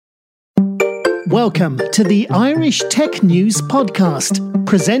Welcome to the Irish Tech News Podcast,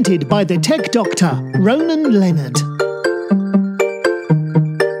 presented by the Tech Doctor, Ronan Leonard.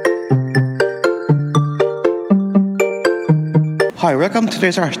 Hi, welcome to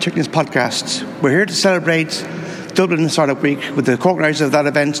today's Irish Tech News Podcast. We're here to celebrate Dublin Startup Week with the co-organisers of that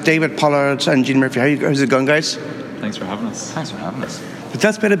event, David, Pollard and Jean Murphy. How's it going, guys? Thanks for having us. But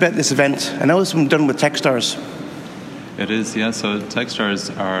tell us a bit about this event. I know it's been done with Techstars. It is, yeah. So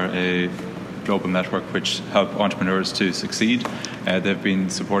Techstars are a global network which help entrepreneurs to succeed. They've been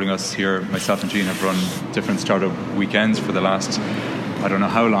supporting us here. Myself and Jean have run different startup weekends for the last, I don't know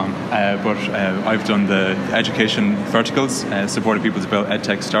how long, but I've done the education verticals, supporting people to build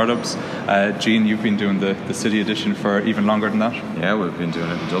edtech startups. Jean, you've been doing the city edition for even longer than that? Yeah, we've been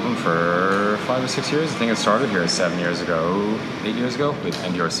doing it in Dublin for 5 or 6 years. I think it started here 8 years ago with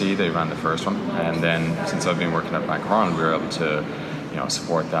NDRC. They ran the first one, and then since I've been working at Bank of Ireland, we were able to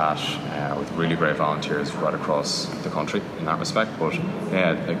support that with really great volunteers right across the country in that respect. But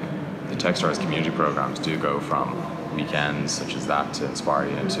yeah, the Techstars community programs do go from weekends such as that to inspire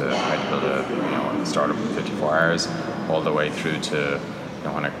you into how to build a startup in 54 hours, all the way through to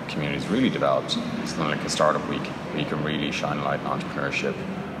when a community is really developed. It's something like a Startup Week where you can really shine a light on entrepreneurship,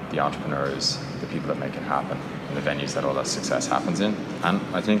 the entrepreneurs, the people that make it happen, and the venues that all that success happens in. And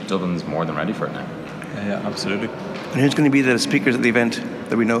I think Dublin's more than ready for it now. Yeah, absolutely. And who's going to be the speakers at the event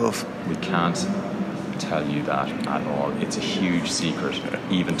that we know of? We can't tell you that at all. It's a huge secret,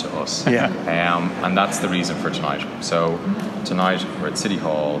 even to us. Yeah. And that's the reason for tonight. So tonight we're at City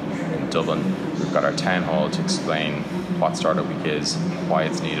Hall in Dublin. We've got our town hall to explain what Startup Week is, why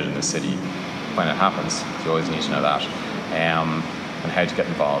it's needed in the city, when it happens. You always need to know that, and how to get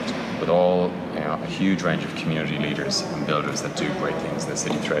involved with all a huge range of community leaders and builders that do great things in the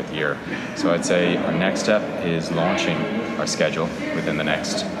city throughout the year. So I'd say our next step is launching our schedule within the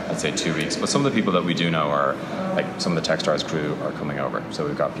next, 2 weeks. But some of the people that we do know are, like some of the Techstars crew are coming over. So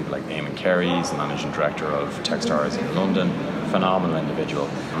we've got people like Eamon Carey, he's the managing director of Techstars in London, phenomenal individual.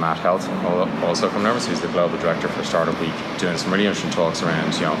 Matt Health also coming over, so he's the global director for Startup Week, doing some really interesting talks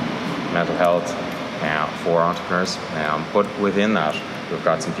around mental health for entrepreneurs. But within that, we've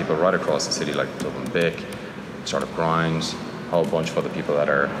got some people right across the city like Dublin Bic, Startup Grind, a whole bunch of other people that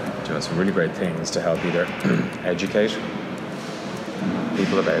are doing some really great things to help either educate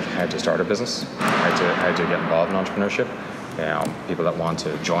people about how to start a business, how to get involved in entrepreneurship, people that want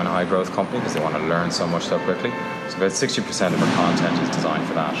to join a high growth company because they want to learn so much so quickly. So about 60% of our content is designed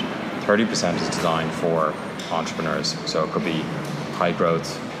for that. 30% is designed for entrepreneurs. So it could be high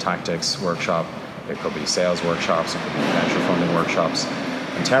growth tactics workshop, it could be sales workshops, it could be venture funding workshops,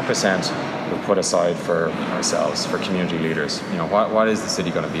 and 10% we put aside for ourselves, for community leaders. What is the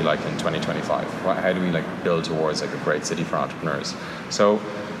city going to be like in 2025? How do we build towards a great city for entrepreneurs? So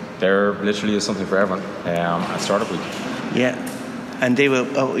there literally is something for everyone at Startup Week. Yeah. And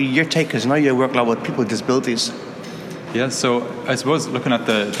David, your take is now you work a lot with people with disabilities. Yeah, so I suppose looking at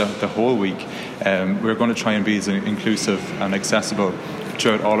the whole week, we're going to try and be as inclusive and accessible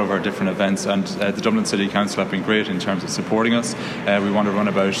throughout all of our different events, and the Dublin City Council have been great in terms of supporting us. We want to run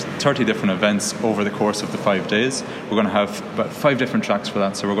about 30 different events over the course of the 5 days. We're going to have about 5 different tracks for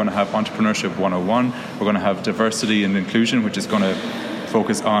that. So we're going to have Entrepreneurship 101, we're going to have Diversity and Inclusion, which is going to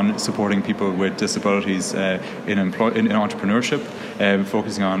focus on supporting people with disabilities in entrepreneurship,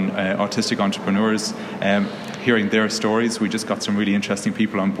 focusing on autistic entrepreneurs, hearing their stories. We just got some really interesting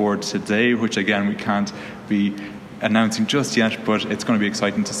people on board today, which again we can't be announcing just yet, but it's going to be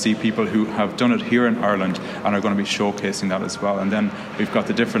exciting to see people who have done it here in Ireland and are going to be showcasing that as well. And then we've got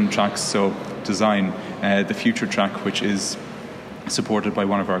the different tracks, so design, the future track, which is supported by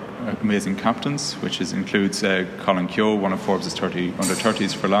one of our amazing captains, which includes Colin Keogh, one of Forbes' under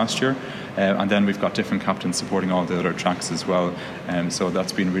 30s for last year. And then we've got different captains supporting all the other tracks as well. So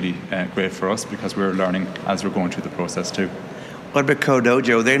that's been really great for us because we're learning as we're going through the process too. What about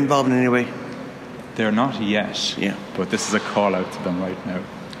Co-Dojo? Are they involved in any way? They're not yet, but this is a call out to them right now.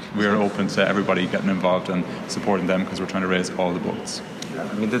 We're open to everybody getting involved and supporting them because we're trying to raise all the boats.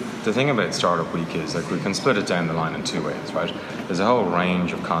 I mean, the thing about Startup Week is we can split it down the line in 2 ways, right? There's a whole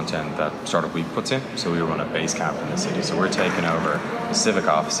range of content that Startup Week puts in. So we run a base camp in the city. So we're taking over the civic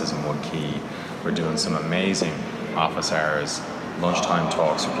offices in Wood Quay. We're doing some amazing office hours, lunchtime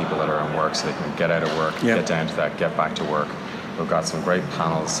talks for people that are in work so they can get out of work, get down to that, get back to work. We've got some great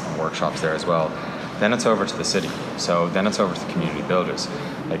panels and workshops there as well. Then it's over to the city. So then it's over to the community builders.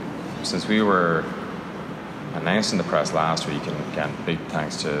 Since we were announced in the press last week, and again, big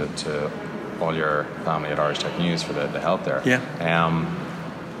thanks to all your family at Irish Tech News for the help there.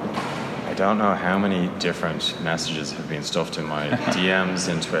 I don't know how many different messages have been stuffed in my DMs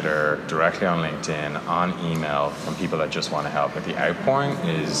in Twitter, directly on LinkedIn, on email, from people that just want to help. But the outpouring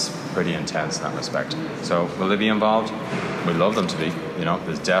is pretty intense in that respect. So will they be involved? We'd love them to be.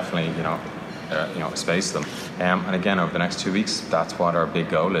 There's definitely space for them. And again, over the next 2 weeks, that's what our big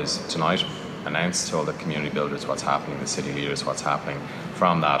goal is. Tonight, announce to all the community builders what's happening, the city leaders what's happening.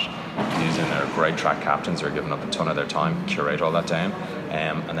 From that, using their great track captains who are giving up a ton of their time, curate all that down,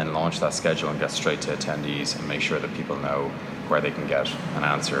 and then launch that schedule and get straight to attendees and make sure that people know where they can get an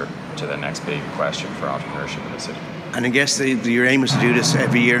answer to the next big question for entrepreneurship in the city. And I guess your aim is to do this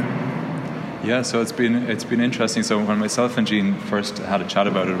every year. Yeah, so it's been interesting. So when myself and Jean first had a chat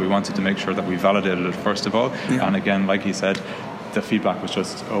about it, we wanted to make sure that we validated it first of all. Yeah. And again, like he said, the feedback was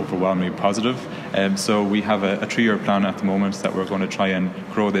just overwhelmingly positive. So we have a 3-year plan at the moment that we're going to try and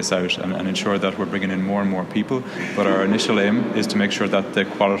grow this out and ensure that we're bringing in more and more people. But our initial aim is to make sure that the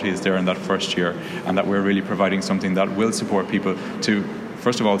quality is there in that first year and that we're really providing something that will support people to,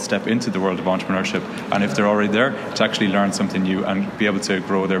 first of all, step into the world of entrepreneurship, and if they're already there, to actually learn something new and be able to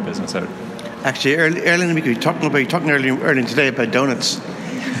grow their business out. Actually, early in the week, we were talking earlier today about donuts.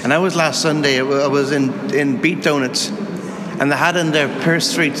 And I was last Sunday, I was in Beat Donuts, and they had in their Perth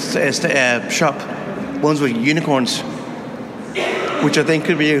Street shop ones with unicorns, which I think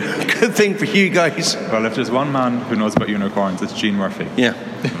could be a good thing for you guys. Well, if there's one man who knows about unicorns, it's Gene Murphy. Yeah.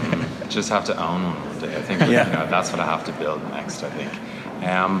 Just have to own one day. I think that's what I have to build next, I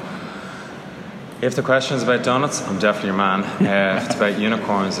think. If the question is about donuts, I'm definitely your man. If it's about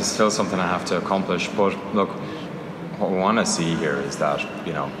unicorns, it's still something I have to accomplish. But look, what we want to see here is that,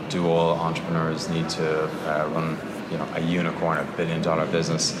 do all entrepreneurs need to run, a unicorn, $1 billion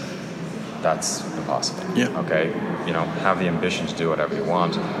business? That's impossible. Yeah. Okay. Have the ambition to do whatever you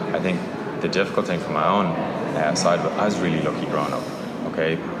want. I think the difficult thing from my own side of it, I was really lucky growing up.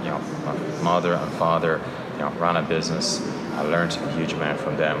 Okay. My mother and father, ran a business. I learned a huge amount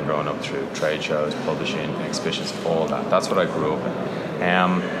from them growing up through trade shows, publishing, exhibitions, all that. That's what I grew up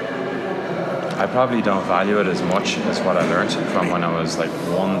in. I probably don't value it as much as what I learned from when I was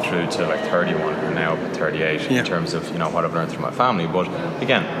 1 through to 31 and now up at 38 in terms of what I've learned through my family. But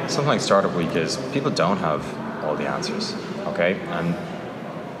again, something like Startup Week is people don't have all the answers, okay? And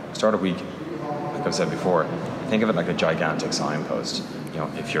Startup Week, like I've said before, think of it like a gigantic signpost.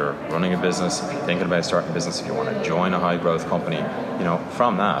 If you're running a business, if you're thinking about starting a business, if you want to join a high growth company,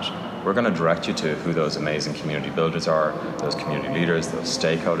 from that, we're going to direct you to who those amazing community builders are, those community leaders, those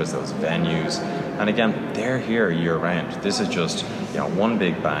stakeholders, those venues. And again, they're here year round. This is just, one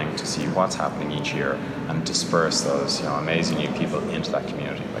big bang to see what's happening each year and disperse those, amazing new people into that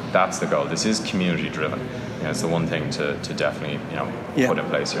community. That's the goal. This is community driven. It's the one thing to definitely, put in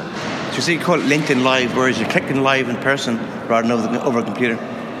place here. So you see, you call it LinkedIn Live, whereas you're clicking live in person rather than over a computer.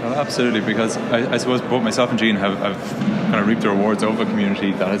 Well, absolutely, because I suppose both myself and Jean have kind of reaped the rewards of a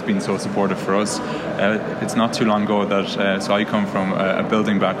community that has been so supportive for us. It's not too long ago that, so I come from a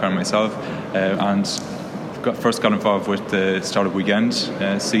building background myself, and first got involved with the Startup Weekend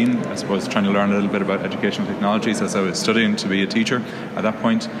scene, I suppose, trying to learn a little bit about educational technologies as I was studying to be a teacher at that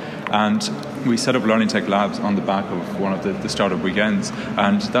point. And we set up Learning Tech Labs on the back of one of the Startup Weekends,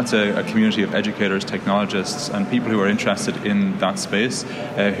 and that's a community of educators, technologists, and people who are interested in that space,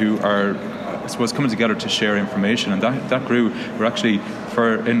 who are, I suppose, coming together to share information, and that grew. We're actually,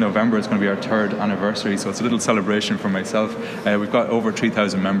 in November, it's going to be our 3rd anniversary, so it's a little celebration for myself. We've got over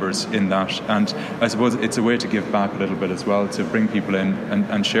 3,000 members in that, and I suppose it's a way to give back a little bit as well, to bring people in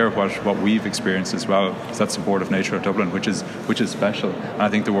and share what we've experienced as well. It's that supportive nature of Dublin, which is special, and I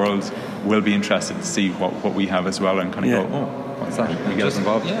think the world will be interested to see what we have as well, and kind of go, oh, what's that? And get us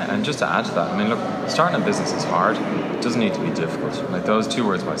involved. Yeah, and just to add to that, I mean, look, starting a business is hard. It doesn't need to be difficult. Those two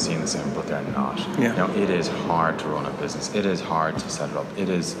words might seem the same, but they're not. Yeah. It is hard to run a business. It is hard to set it up. It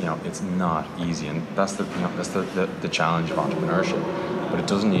is, it's not easy, and that's the challenge of entrepreneurship. But it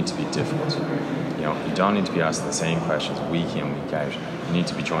doesn't need to be difficult. You don't need to be asking the same questions week in, week out. You need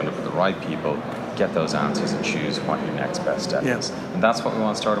to be joined up with the right people, get those answers, and choose what your next best step is. And that's what we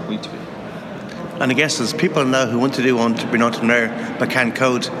want Startup Week to be. And I guess there's people now who want to be an entrepreneur but can't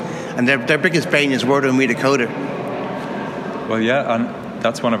code, and their biggest bane is where do I meet a coder? Well, yeah, and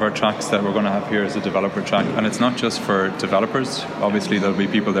that's one of our tracks that we're going to have here as a developer track, and it's not just for developers. Obviously, there'll be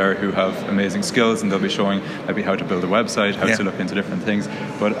people there who have amazing skills, and they'll be showing maybe how to build a website, how to look into different things.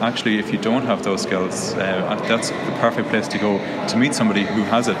 But actually, if you don't have those skills, that's the perfect place to go to meet somebody who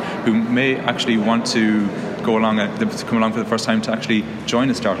has it, who may actually want to come along for the first time to actually join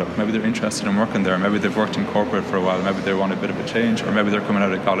a startup. Maybe they're interested in working there, maybe they've worked in corporate for a while, maybe they want a bit of a change, or maybe they're coming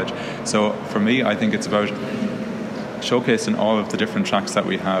out of college. So for me, I think it's about showcasing all of the different tracks that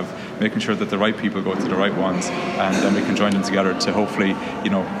we have, making sure that the right people go to the right ones, and then we can join them together to hopefully,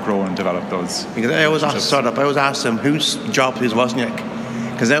 grow and develop those. Because I always ask a startup, I always ask them whose job is Wozniak,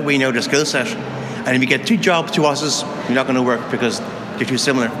 because that we know their skill set. And if you get two jobs, two bosses, you're not going to work because you're too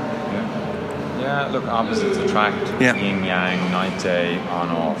similar. Yeah, look, opposites attract. Yin yang, night day, on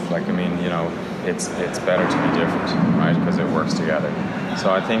off. It's better to be different, right? Because it works together.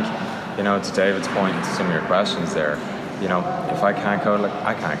 So I think, to David's point, to some of your questions there, if I can't code,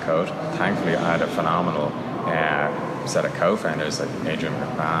 I can't code. Thankfully, I had a phenomenal set of co-founders like Adrian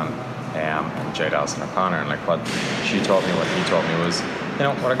McMahon and Jade Alison O'Connor, and what she taught me, what he taught me was,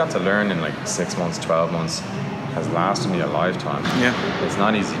 what I got to learn in 6 months, 12 months has lasted me a lifetime. Yeah. It's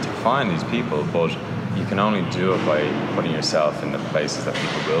not easy to find these people, but you can only do it by putting yourself in the places that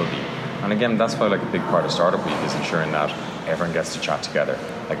people will be. And again, that's why a big part of Startup Week is ensuring that everyone gets to chat together.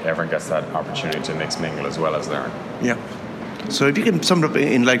 Everyone gets that opportunity to mix mingle as well as learn. Yeah. So if you can sum it up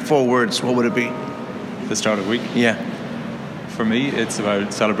in 4 words, what would it be? The Startup Week? Yeah. For me, it's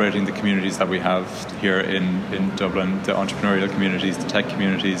about celebrating the communities that we have here in Dublin, the entrepreneurial communities, the tech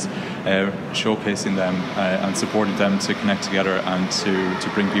communities, showcasing them and supporting them to connect together and to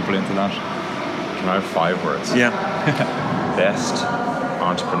bring people into that. Can I have 5 words? Yeah. Best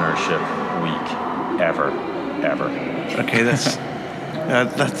entrepreneurship week ever. Okay, that's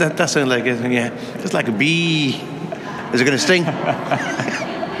that sounds like it. Yeah, just like a bee. Is it going to sting?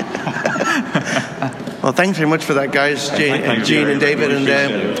 Well, thanks very much for that, guys, Gene and David, and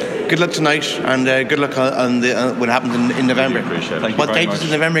good luck tonight, and good luck on what happens in November. Really appreciate it. What date is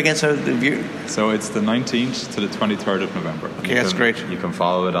in November again? So it's the 19th to the 23rd of November. Okay, that's great. You can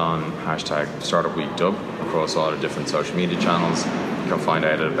follow it on #Startup Week Dub across all the different social media channels. You can find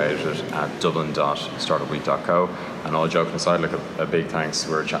out about it at dublin.startupweek.co. And all joking aside, a big thanks.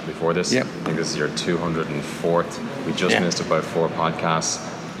 We were chatting before this. Yep. I think this is your 204th. We just missed about 4 podcasts.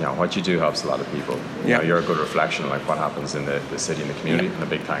 What you do helps a lot of people. You're a good reflection of what happens in the city and the community. And a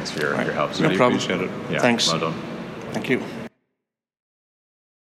big thanks for your help. No problem. Appreciate it. Thanks. Well done. Thank you.